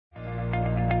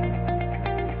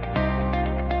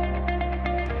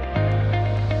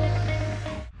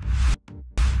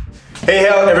Hey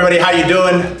everybody, how you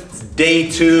doing? It's day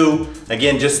 2.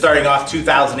 Again, just starting off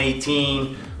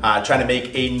 2018, trying to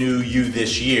make a new you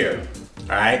this year.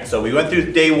 All right, so we went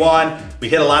through day 1. We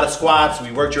hit a lot of squats.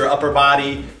 We worked your upper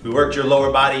body. We worked your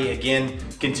lower body. Again,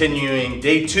 continuing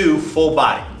day 2, full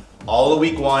body. All of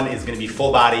week 1 is gonna be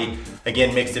full body,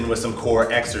 again, mixed in with some core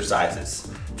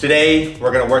exercises. Today,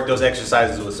 we're gonna work those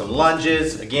exercises with some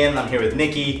lunges. Again, I'm here with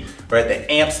Nikki. We're at the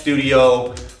AMP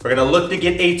studio. We're gonna look to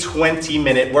get a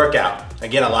 20-minute workout.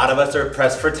 Again, a lot of us are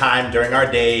pressed for time during our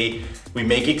day. We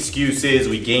make excuses,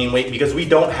 we gain weight because we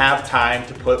don't have time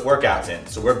to put workouts in.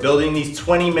 So we're building these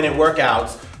 20-minute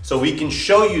workouts so we can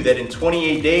show you that in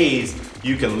 28 days,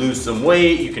 you can lose some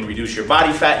weight, you can reduce your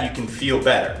body fat, you can feel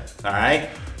better, all right?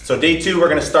 So day 2, we're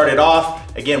gonna start it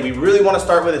off. Again, we really wanna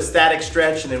start with a static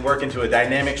stretch and then work into a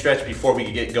dynamic stretch before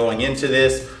we get going into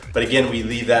this. But again, we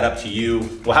leave that up to you.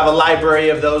 We'll have a library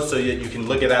of those so that you can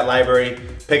look at that library,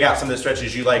 pick out some of the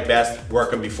stretches you like best,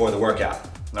 work them before the workout,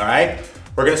 all right?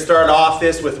 We're gonna start off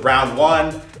this with round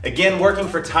 1. Again, working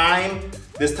for time.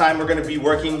 This time we're gonna be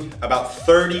working about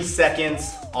 30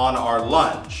 seconds on our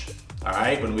lunge, all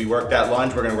right? When we work that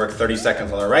lunge, we're gonna work 30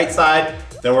 seconds on the right side,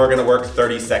 then we're gonna work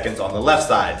 30 seconds on the left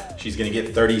side. She's gonna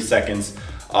get 30 seconds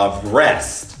of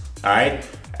rest, all right?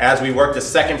 As we work the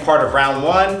second part of round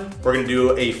 1, we're gonna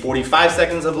do a 45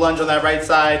 seconds of lunge on that right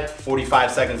side, 45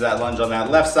 seconds of that lunge on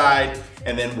that left side,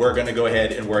 and then we're gonna go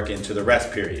ahead and work into the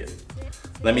rest period.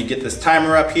 Let me get this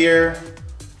timer up here.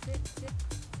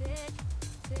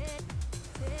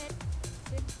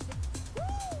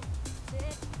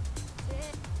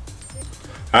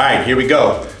 All right, here we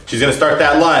go. She's gonna start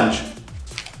that lunge.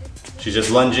 She's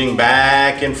just lunging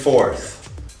back and forth.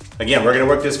 Again, we're gonna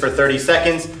work this for 30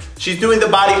 seconds. She's doing the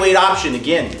body weight option.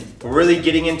 Again, we're really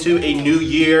getting into a new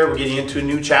year. We're getting into a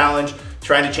new challenge,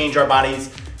 trying to change our bodies.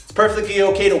 It's perfectly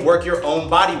okay to work your own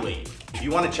body weight. If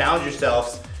you wanna challenge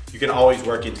yourselves, you can always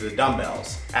work into the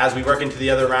dumbbells. As we work into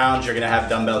the other rounds, you're gonna have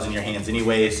dumbbells in your hands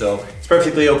anyway, so it's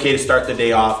perfectly okay to start the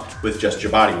day off with just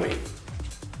your body weight.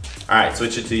 All right,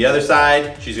 switch it to the other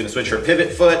side. She's gonna switch her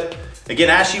pivot foot. Again,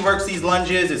 as she works these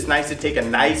lunges, it's nice to take a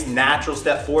nice natural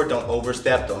step forward. Don't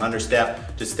overstep, don't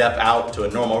understep. Just step out to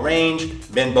a normal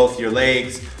range, bend both your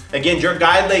legs. Again, your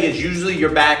guide leg is usually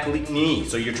your back knee,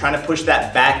 so you're trying to push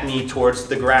that back knee towards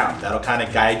the ground. That'll kind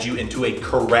of guide you into a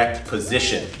correct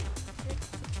position.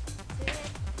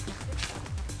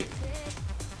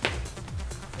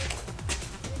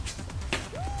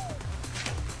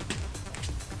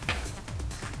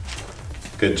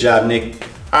 Good job, Nick.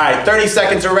 All right, 30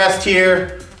 seconds of rest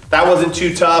here. That wasn't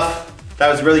too tough. That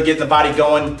was really getting the body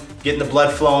going, getting the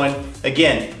blood flowing.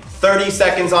 Again, 30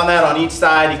 seconds on that on each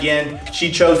side. Again, she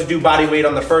chose to do body weight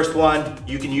on the first one.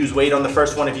 You can use weight on the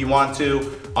first one if you want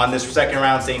to. On this second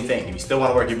round, same thing. If you still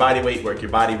wanna work your body weight, work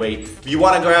your body weight. If you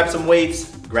wanna grab some weights,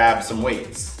 grab some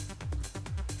weights.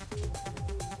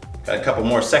 Got a couple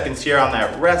more seconds here on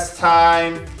that rest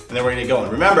time. And then we're gonna get going.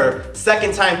 Remember,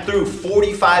 second time through,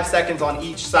 45 seconds on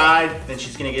each side, then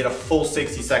she's gonna get a full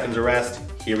 60 seconds of rest.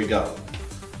 Here we go.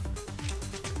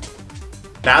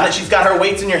 Now that she's got her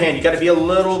weights in your hand, you gotta be a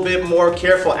little bit more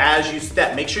careful as you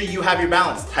step. Make sure you have your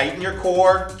balance. Tighten your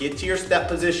core, get to your step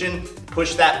position,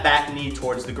 push that back knee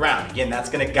towards the ground. Again, that's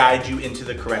gonna guide you into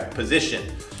the correct position.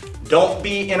 Don't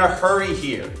be in a hurry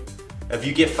here. If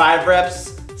you get 5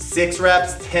 reps, 6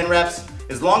 reps, 10 reps,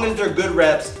 as long as they're good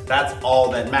reps, that's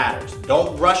all that matters.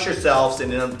 Don't rush yourselves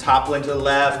and then toppling to the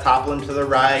left, toppling to the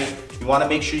right. You wanna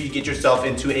make sure you get yourself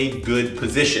into a good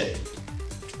position.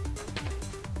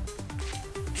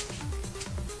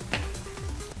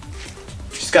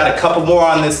 Just got a couple more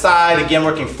on this side. Again,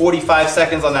 working 45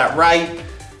 seconds on that right.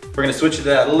 We're gonna switch to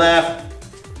that left.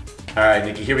 All right,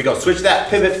 Nikki, here we go. Switch that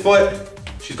pivot foot.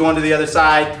 She's going to the other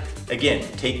side. Again,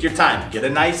 take your time, get a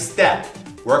nice step.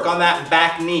 Work on that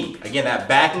back knee. Again, that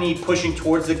back knee pushing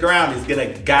towards the ground is gonna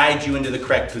guide you into the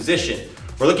correct position.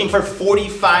 We're looking for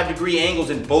 45-degree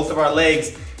angles in both of our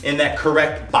legs in that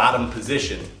correct bottom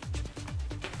position.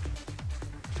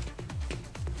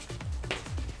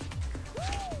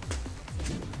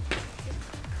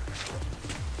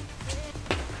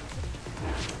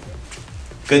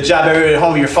 Good job, everybody at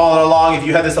home. You're following along. If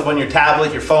you have this up on your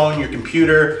tablet, your phone, your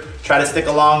computer, try to stick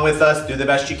along with us, do the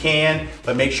best you can,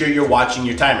 but make sure you're watching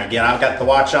your timer. Again, I've got the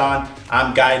watch on,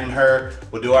 I'm guiding her.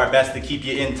 We'll do our best to keep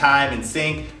you in time and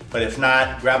sync, but if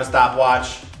not, grab a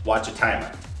stopwatch, watch a timer.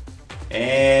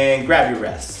 And grab your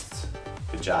rest.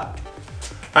 Good job.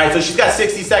 All right, so she's got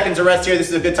 60 seconds of rest here. This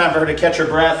is a good time for her to catch her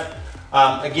breath.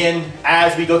 Again,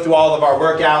 as we go through all of our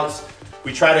workouts,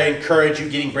 we try to encourage you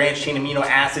getting branched chain amino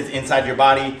acids inside your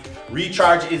body.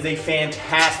 Recharge is a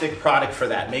fantastic product for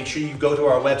that. Make sure you go to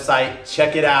our website,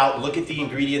 check it out, look at the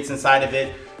ingredients inside of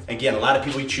it. Again, a lot of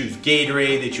people choose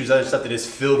Gatorade, they choose other stuff that is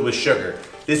filled with sugar.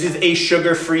 This is a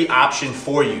sugar-free option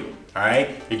for you, all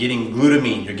right? You're getting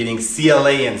glutamine, you're getting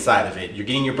CLA inside of it, you're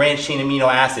getting your branched chain amino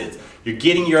acids, you're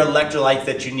getting your electrolytes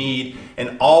that you need,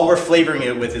 and all we're flavoring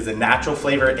it with is a natural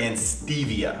flavor and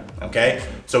stevia, okay?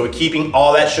 So we're keeping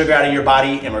all that sugar out of your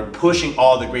body and we're pushing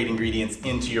all the great ingredients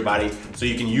into your body so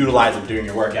you can utilize them during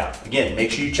your workout. Again,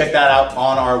 make sure you check that out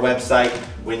on our website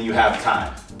when you have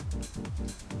time.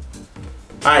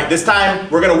 All right, this time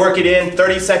we're gonna work it in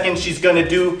 30 seconds. She's gonna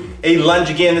do a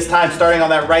lunge again, this time starting on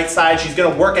that right side. She's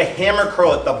gonna work a hammer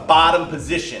curl at the bottom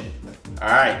position. All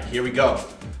right, here we go.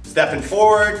 Stepping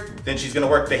forward, then she's gonna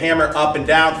work the hammer up and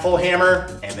down, full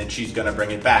hammer, and then she's gonna bring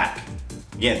it back.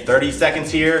 Again, 30 seconds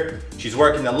here. She's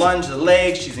working the lunge, the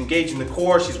legs, she's engaging the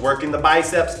core, she's working the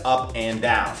biceps up and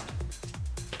down.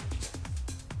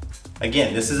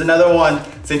 Again, this is another one,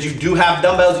 since you do have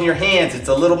dumbbells in your hands, it's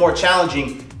a little more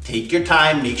challenging. Take your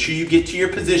time, make sure you get to your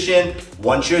position.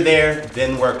 Once you're there,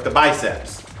 then work the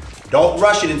biceps. Don't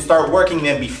rush it and start working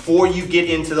them before you get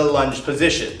into the lunge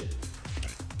position.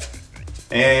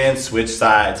 And switch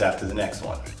sides after the next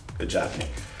one. Good job, Nick.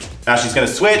 Now she's gonna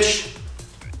switch.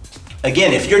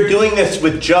 Again, if you're doing this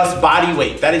with just body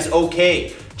weight, that is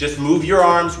okay. Just move your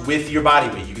arms with your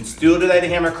body weight. You can still do that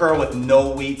hammer curl with no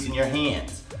weights in your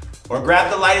hands. Or grab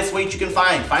the lightest weight you can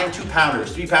find. Find 2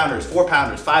 pounders, 3 pounders, 4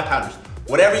 pounders, 5 pounders.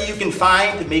 Whatever you can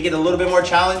find to make it a little bit more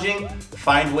challenging,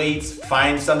 find weights,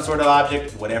 find some sort of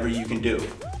object, whatever you can do.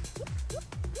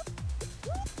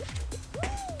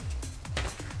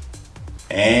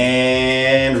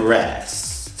 And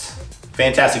rest.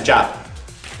 Fantastic job.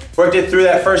 Worked it through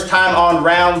that first time on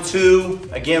round 2.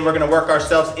 Again, we're gonna work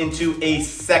ourselves into a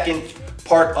second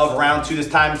part of round 2 this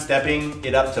time, stepping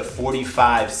it up to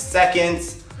 45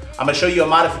 seconds. I'm gonna show you a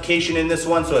modification in this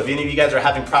one, so if any of you guys are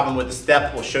having problem with the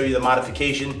step, we'll show you the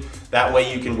modification. That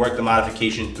way you can work the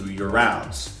modification through your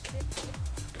rounds.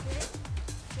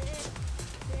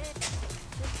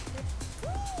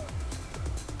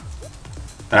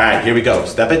 All right, here we go,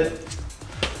 step it.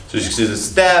 So she's a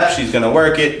step, she's gonna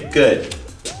work it, good.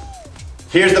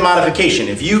 Here's the modification.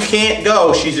 If you can't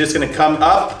go, she's just gonna come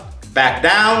up, back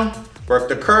down, work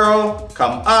the curl,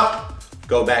 come up,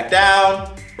 go back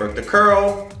down, work the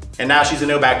curl, and now she's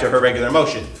gonna go back to her regular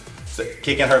motion. So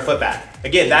kicking her foot back.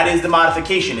 Again, that is the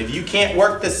modification. If you can't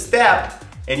work the step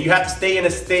and you have to stay in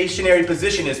a stationary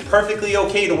position, it's perfectly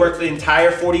okay to work the entire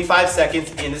 45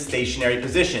 seconds in a stationary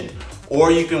position.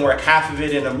 Or you can work half of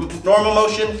it in a normal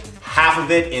motion, half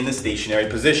of it in the stationary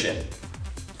position.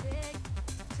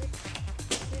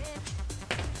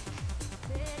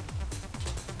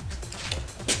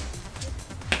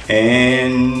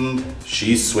 And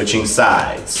she's switching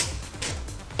sides.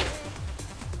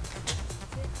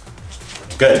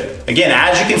 Good. Again,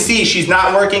 as you can see, she's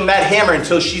not working that hammer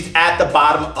until she's at the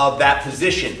bottom of that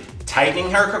position.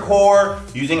 Tightening her core,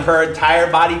 using her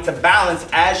entire body to balance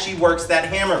as she works that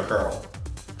hammer curl.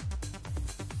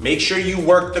 Make sure you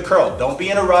work the curl. Don't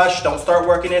be in a rush. Don't start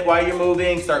working it while you're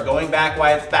moving. Start going back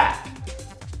while it's back.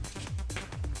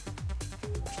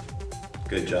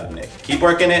 Good job, Nick. Keep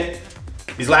working it.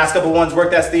 These last couple ones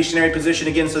work that stationary position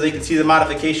again so they can see the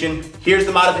modification. Here's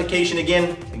the modification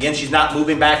again. Again, she's not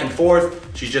moving back and forth.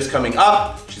 She's just coming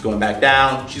up. She's going back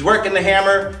down. She's working the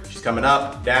hammer. She's coming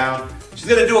up, down. She's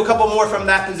gonna do a couple more from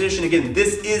that position. Again,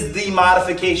 this is the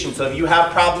modification. So if you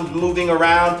have problems moving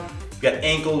around, you got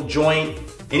ankle, joint,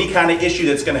 any kind of issue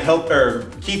that's gonna help or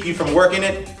keep you from working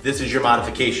it, this is your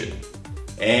modification.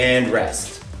 And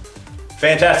rest.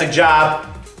 Fantastic job.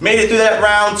 Made it through that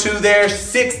round 2 there,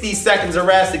 60 seconds of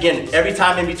rest. Again, every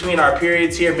time in between our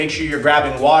periods here, make sure you're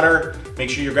grabbing water,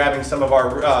 make sure you're grabbing some of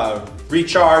our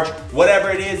recharge, whatever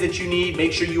it is that you need,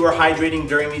 make sure you are hydrating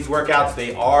during these workouts.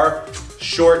 They are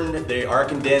shortened, they are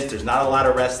condensed, there's not a lot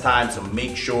of rest time, so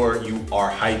make sure you are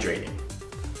hydrating.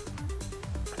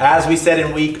 As we said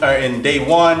in day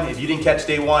 1, if you didn't catch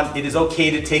day 1, it is okay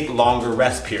to take longer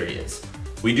rest periods.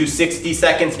 We do 60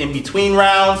 seconds in between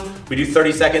rounds. We do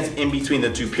 30 seconds in between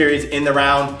the 2 periods in the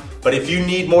round. But if you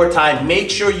need more time, make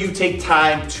sure you take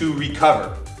time to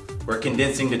recover. We're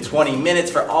condensing to 20 minutes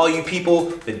for all you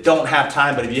people that don't have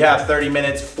time. But if you have 30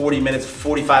 minutes, 40 minutes,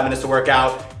 45 minutes to work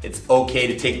out, it's okay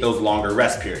to take those longer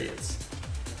rest periods.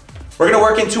 We're gonna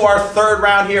work into our 3rd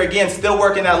round here. Again, still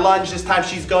working that lunge. This time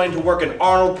she's going to work an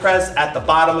Arnold press at the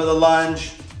bottom of the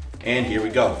lunge. And here we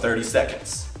go, 30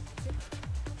 seconds.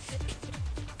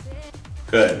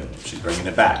 Good, she's bringing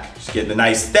it back. She's getting a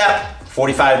nice step,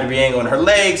 45-degree angle in her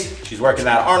legs. She's working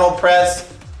that Arnold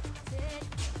press.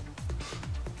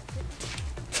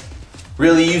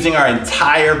 Really using our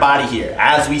entire body here.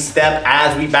 As we step,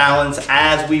 as we balance,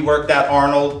 as we work that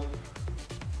Arnold.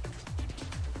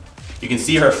 You can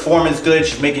see her form is good.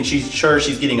 She's making sure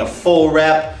she's getting a full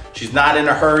rep. She's not in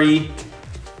a hurry.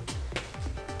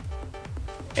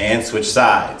 And switch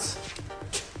sides.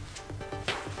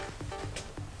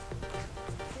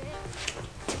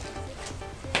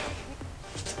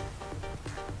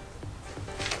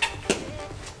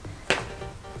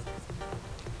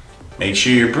 Make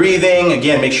sure you're breathing.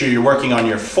 Again, make sure you're working on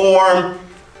your form.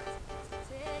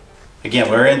 Again,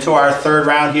 we're into our third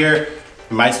round here.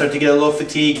 You might start to get a little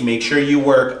fatigued. Make sure you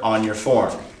work on your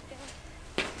form.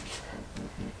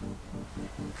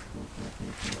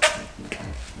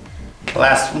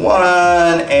 Last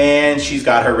one, and she's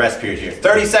got her rest period here.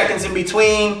 30 seconds in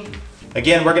between.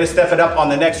 Again, we're gonna step it up on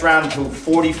the next round to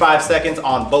 45 seconds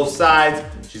on both sides.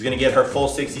 She's gonna get her full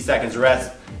 60 seconds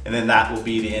rest, and then that will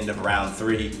be the end of round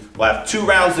 3. We'll have 2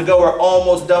 rounds to go. We're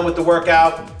almost done with the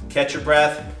workout. Catch your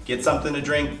breath, get something to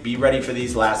drink, be ready for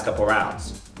these last couple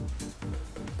rounds.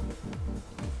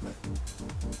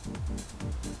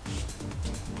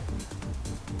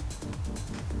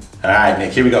 All right,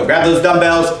 Nick, here we go. Grab those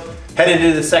dumbbells, head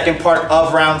into the second part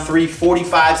of round 3,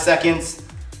 45 seconds,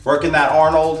 working that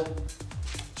Arnold.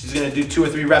 She's gonna do 2 or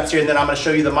 3 reps here, and then I'm gonna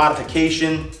show you the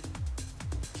modification.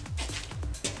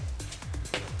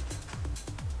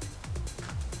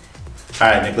 All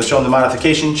right, Nick, let's show them the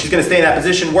modification. She's gonna stay in that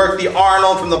position, work the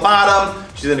Arnold from the bottom.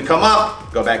 She's gonna come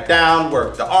up, go back down,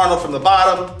 work the Arnold from the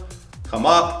bottom, come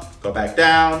up, go back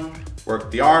down, work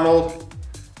the Arnold.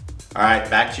 All right,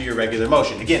 back to your regular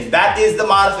motion. Again, that is the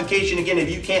modification. Again, if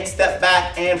you can't step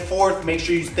back and forth, make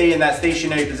sure you stay in that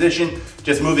stationary position,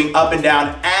 just moving up and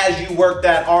down as you work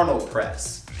that Arnold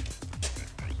press.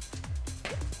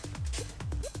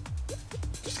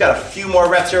 Just got a few more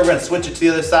reps here. We're gonna switch it to the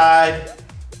other side.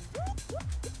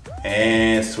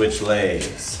 And switch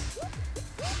legs.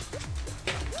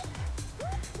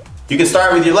 You can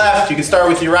start with your left, you can start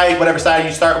with your right, whatever side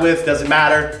you start with, doesn't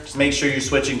matter. Just make sure you're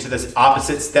switching to this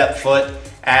opposite step foot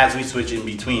as we switch in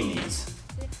between these.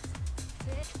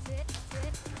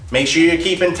 Make sure you're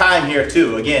keeping time here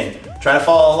too. Again, try to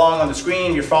follow along on the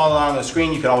screen. If you're following along on the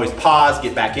screen, you can always pause,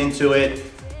 get back into it.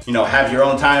 You know, have your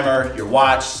own timer, your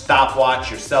watch,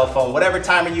 stopwatch, your cell phone, whatever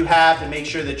timer you have to make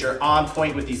sure that you're on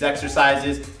point with these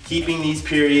exercises, keeping these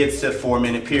periods to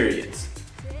 4-minute periods.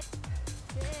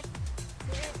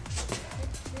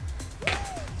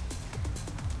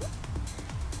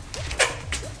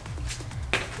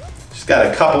 She's got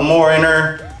a couple more in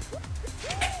her.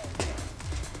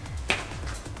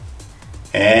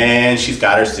 And she's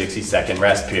got her 60-second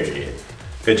rest period.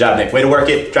 Good job, Nick. Way to work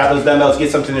it. Drop those dumbbells,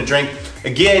 get something to drink.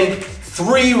 Again,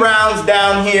 3 rounds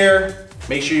down here.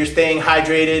 Make sure you're staying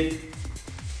hydrated.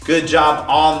 Good job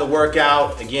on the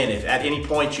workout. Again, if at any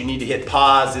point you need to hit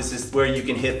pause, this is where you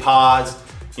can hit pause.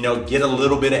 You know, get a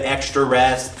little bit of extra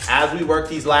rest. As we work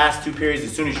these last 2 periods,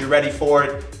 as soon as you're ready for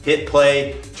it, hit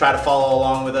play, try to follow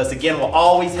along with us. Again, we'll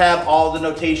always have all the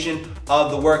notation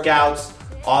of the workouts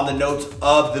on the notes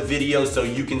of the video so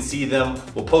you can see them.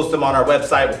 We'll post them on our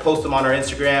website, we'll post them on our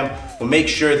Instagram. We'll make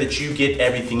sure that you get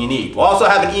everything you need. We'll also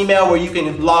have an email where you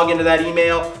can log into that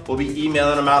email. We'll be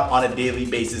emailing them out on a daily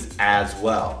basis as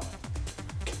well.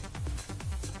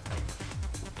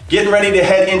 Getting ready to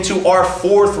head into our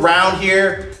 4th round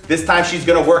here. This time she's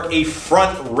gonna work a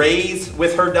front raise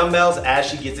with her dumbbells as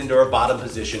she gets into her bottom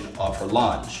position of her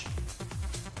lunge.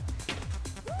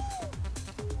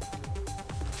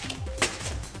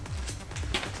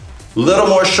 Little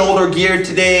more shoulder geared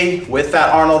today with that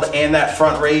Arnold and that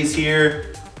front raise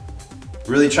here.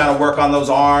 Really trying to work on those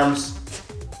arms.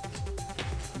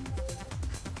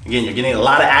 Again, you're getting a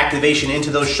lot of activation into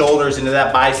those shoulders, into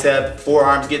that bicep.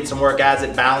 Forearms getting some work as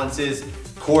it balances.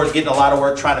 Core's getting a lot of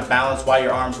work trying to balance while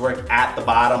your arms work at the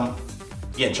bottom.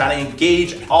 Again, trying to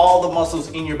engage all the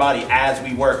muscles in your body as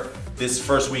we work this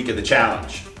first week of the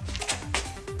challenge.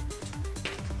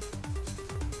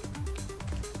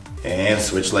 And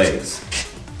switch legs.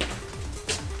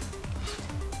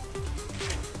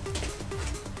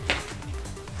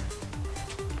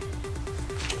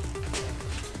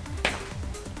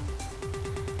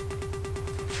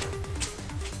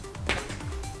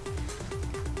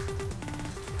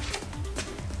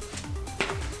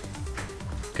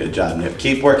 Good job, Nip.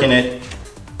 Keep working it.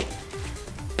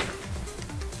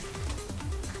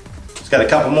 She's got a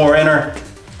couple more in her.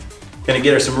 Gonna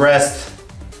get her some rest.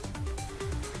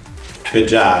 Good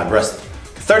job, rest.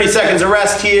 30 seconds of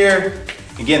rest here.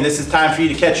 Again, this is time for you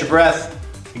to catch your breath.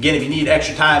 Again, if you need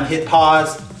extra time, hit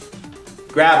pause.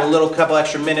 Grab a couple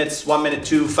extra minutes, 1 minute,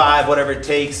 2, 5, whatever it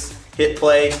takes. Hit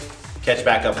play, catch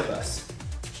back up with us.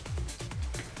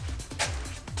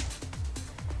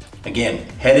 Again,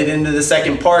 headed into the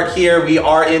second part here. We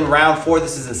are in round 4.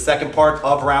 This is the second part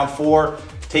of round 4.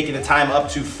 Taking the time up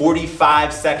to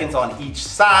 45 seconds on each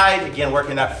side. Again,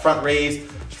 working that front raise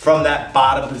from that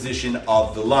bottom position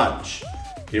of the lunge.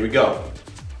 Here we go.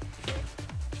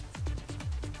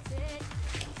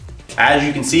 As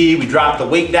you can see, we dropped the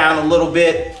weight down a little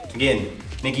bit. Again,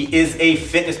 Nikki is a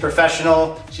fitness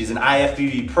professional. She's an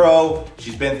IFBB pro.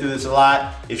 She's been through this a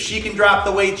lot. If she can drop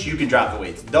the weights, you can drop the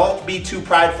weights. Don't be too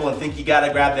prideful and think you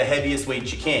gotta grab the heaviest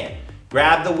weights you can.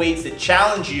 Grab the weights that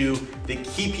challenge you, that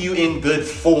keep you in good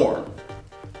form.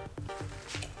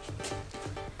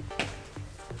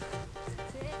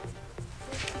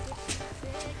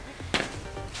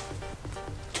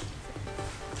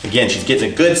 Again, she's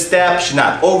getting a good step. She's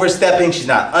not overstepping. She's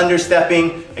not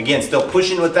understepping. Again, still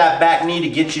pushing with that back knee to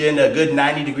get you into a good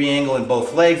 90-degree angle in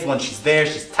both legs. Once she's there,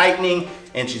 she's tightening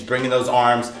and she's bringing those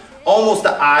arms almost to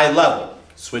eye level.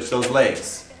 Switch those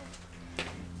legs.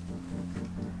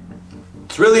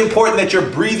 It's really important that you're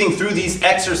breathing through these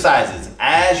exercises.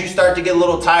 As you start to get a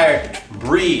little tired,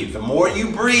 breathe. The more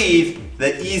you breathe,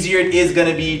 the easier it is going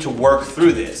to be to work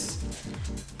through this.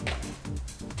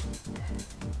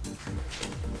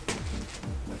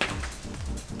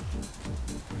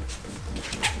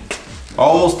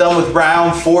 Almost done with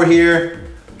round 4 here.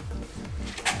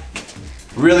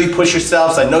 Really push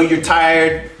yourselves. I know you're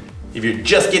tired. If you're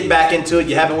just getting back into it,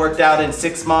 you haven't worked out in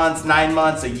 6 months, 9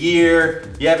 months, a year,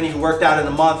 you haven't even worked out in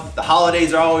a month, the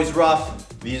holidays are always rough.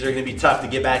 These are gonna be tough to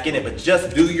get back in it, but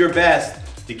just do your best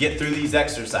to get through these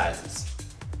exercises.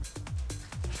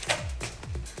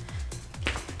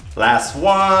 Last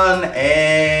one,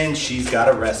 and she's got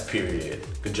a rest period.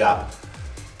 Good job.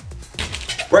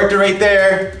 Worked it right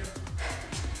there.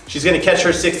 She's gonna catch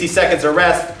her 60 seconds of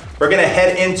rest. We're gonna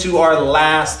head into our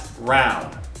last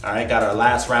round. All right, got our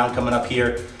last round coming up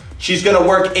here. She's gonna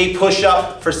work a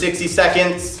push-up for 60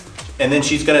 seconds, and then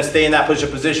she's gonna stay in that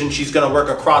push-up position. She's gonna work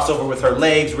a crossover with her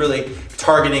legs, really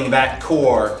targeting that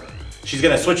core. She's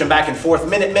gonna switch them back and forth,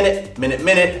 minute, minute, minute,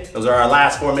 minute. Those are our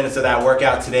last 4 minutes of that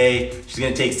workout today. She's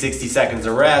gonna take 60 seconds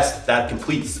of rest. That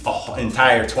completes an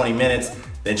entire 20 minutes.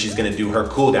 Then she's gonna do her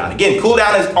cool down. Again, cool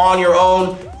down is on your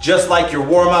own, just like your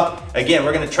warm up. Again,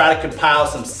 we're gonna try to compile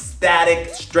some static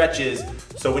stretches.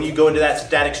 So when you go into that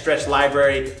static stretch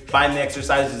library, find the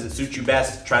exercises that suit you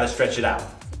best, try to stretch it out.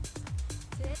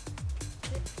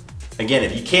 Again,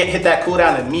 if you can't hit that cool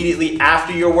down immediately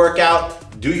after your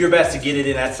workout, do your best to get it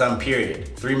in at some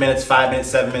period. 3 minutes, 5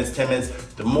 minutes, 7 minutes, 10 minutes.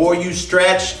 The more you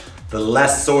stretch, the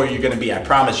less sore you're gonna be. I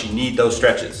promise you need those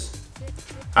stretches.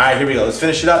 All right, here we go. Let's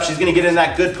finish it up. She's gonna get in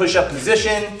that good push-up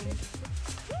position.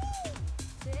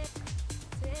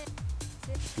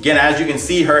 Again, as you can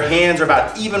see, her hands are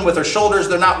about even with her shoulders.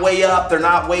 They're not way up, they're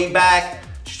not way back.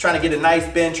 She's trying to get a nice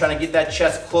bend, trying to get that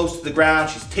chest close to the ground.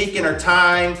 She's taking her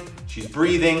time, she's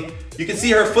breathing. You can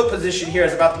see her foot position here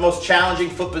is about the most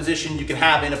challenging foot position you can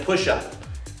have in a push-up.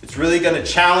 It's really gonna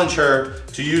challenge her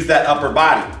to use that upper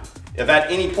body. If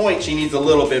at any point she needs a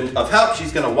little bit of help,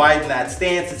 she's gonna widen that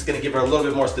stance. It's gonna give her a little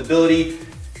bit more stability.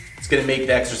 It's gonna make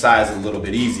the exercise a little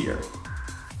bit easier.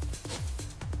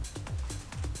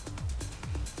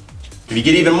 If you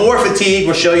get even more fatigued,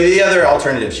 we'll show you the other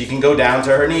alternative. She can go down to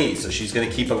her knees. So she's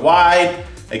gonna keep it wide,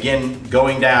 again,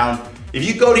 going down. If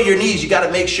you go to your knees, you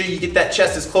gotta make sure you get that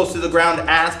chest as close to the ground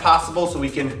as possible so we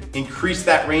can increase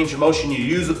that range of motion. You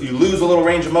lose a little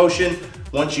range of motion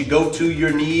once you go to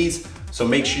your knees. So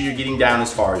make sure you're getting down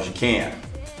as far as you can.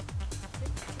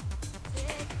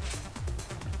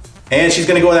 And she's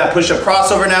gonna go in that push-up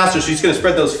crossover now. So she's gonna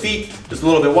spread those feet just a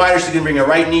little bit wider. She's gonna bring her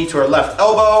right knee to her left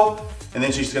elbow, and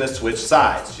then she's gonna switch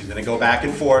sides. She's gonna go back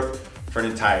and forth for an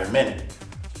entire minute.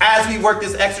 As we work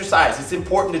this exercise, it's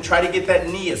important to try to get that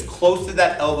knee as close to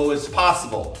that elbow as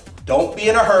possible. Don't be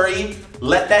in a hurry.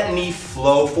 Let that knee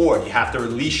flow forward. You have to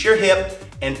release your hip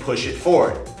and push it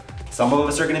forward. Some of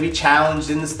us are gonna be challenged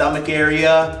in the stomach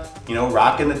area, you know,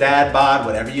 rocking the dad bod,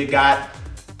 whatever you got.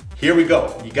 Here we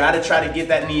go. You gotta try to get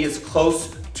that knee as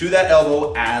close to that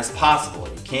elbow as possible.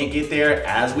 You can't get there.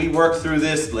 As we work through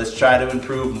this, let's try to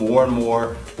improve more and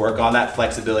more, work on that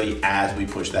flexibility as we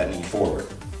push that knee forward.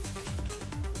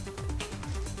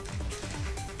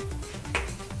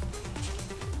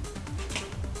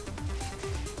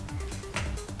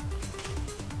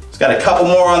 Got a couple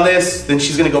more on this, then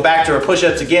she's gonna go back to her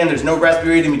push-ups again. There's no rest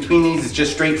period in between these. It's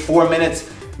just straight 4 minutes,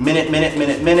 minute, minute,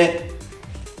 minute, minute.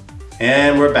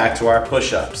 And we're back to our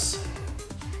push-ups.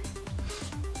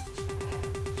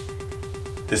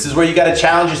 This is where you gotta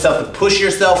challenge yourself to push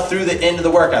yourself through the end of the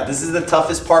workout. This is the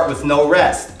toughest part with no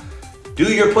rest.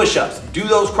 Do your push-ups, do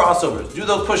those crossovers, do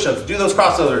those push-ups, do those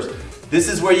crossovers. This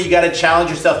is where you gotta challenge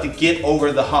yourself to get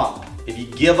over the hump. If you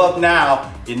give up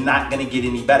now, you're not gonna get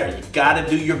any better. You gotta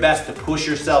do your best to push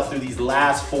yourself through these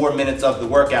last 4 minutes of the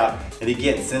workout. And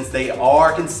again, since they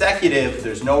are consecutive,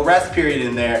 there's no rest period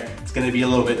in there, it's gonna be a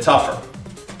little bit tougher.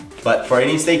 But for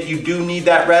any sake you do need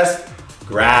that rest,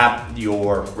 grab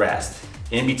your rest.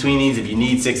 In between these, if you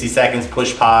need 60 seconds,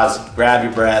 push pause, grab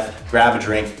your breath, grab a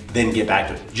drink, then get back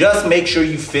to it. Just make sure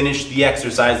you finish the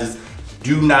exercises.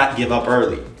 Do not give up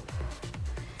early.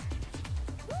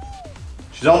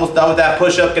 She's almost done with that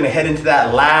push-up, gonna head into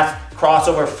that last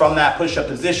crossover from that push-up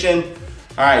position.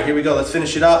 All right, here we go, let's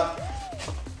finish it up.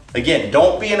 Again,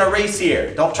 don't be in a race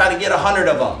here. Don't try to get 100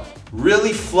 of them.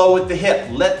 Really flow with the hip.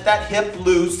 Let that hip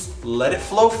loose, let it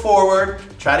flow forward.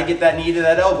 Try to get that knee to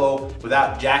that elbow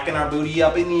without jacking our booty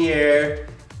up in the air.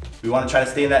 We wanna try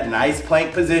to stay in that nice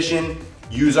plank position.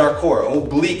 Use our core,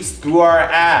 obliques through our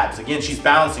abs. Again, she's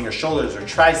balancing her shoulders, her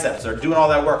triceps, are doing all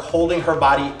that work, holding her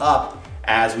body up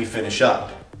as we finish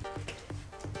up.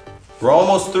 We're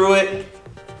almost through it.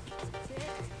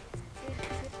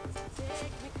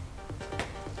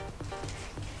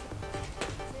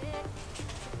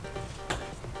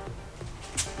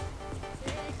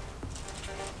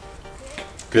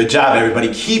 Good job,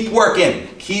 everybody. Keep working,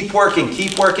 keep working,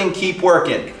 keep working, keep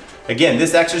working. Again,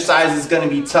 this exercise is gonna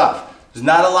be tough. There's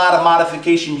not a lot of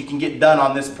modification you can get done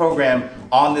on this program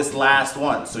on this last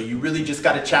one. So you really just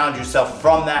gotta challenge yourself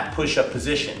from that push-up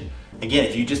position. Again,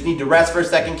 if you just need to rest for a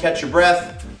second, catch your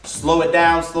breath, slow it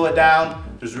down, slow it down.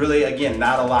 There's really, again,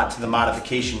 not a lot to the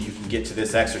modification you can get to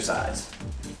this exercise.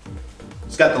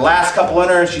 She's got the last couple in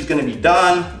her, she's gonna be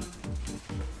done.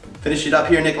 Finish it up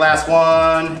here, Nick, last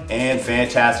one. And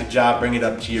fantastic job, bring it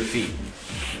up to your feet.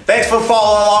 Thanks for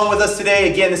following along with us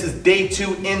today. Again, this is day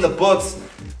 2 in the books.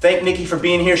 Thank Nikki for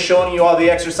being here, showing you all the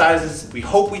exercises. We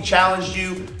hope we challenged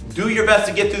you. Do your best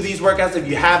to get through these workouts. If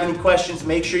you have any questions,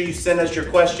 make sure you send us your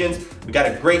questions. We got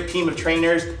a great team of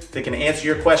trainers that can answer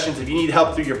your questions. If you need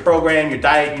help through your program, your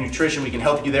diet, your nutrition, we can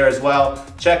help you there as well.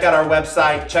 Check out our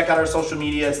website, check out our social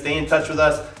media, stay in touch with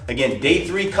us. Again, day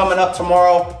 3 coming up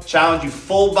tomorrow. Challenge you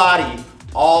full body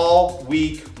all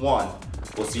week 1.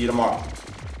 We'll see you tomorrow.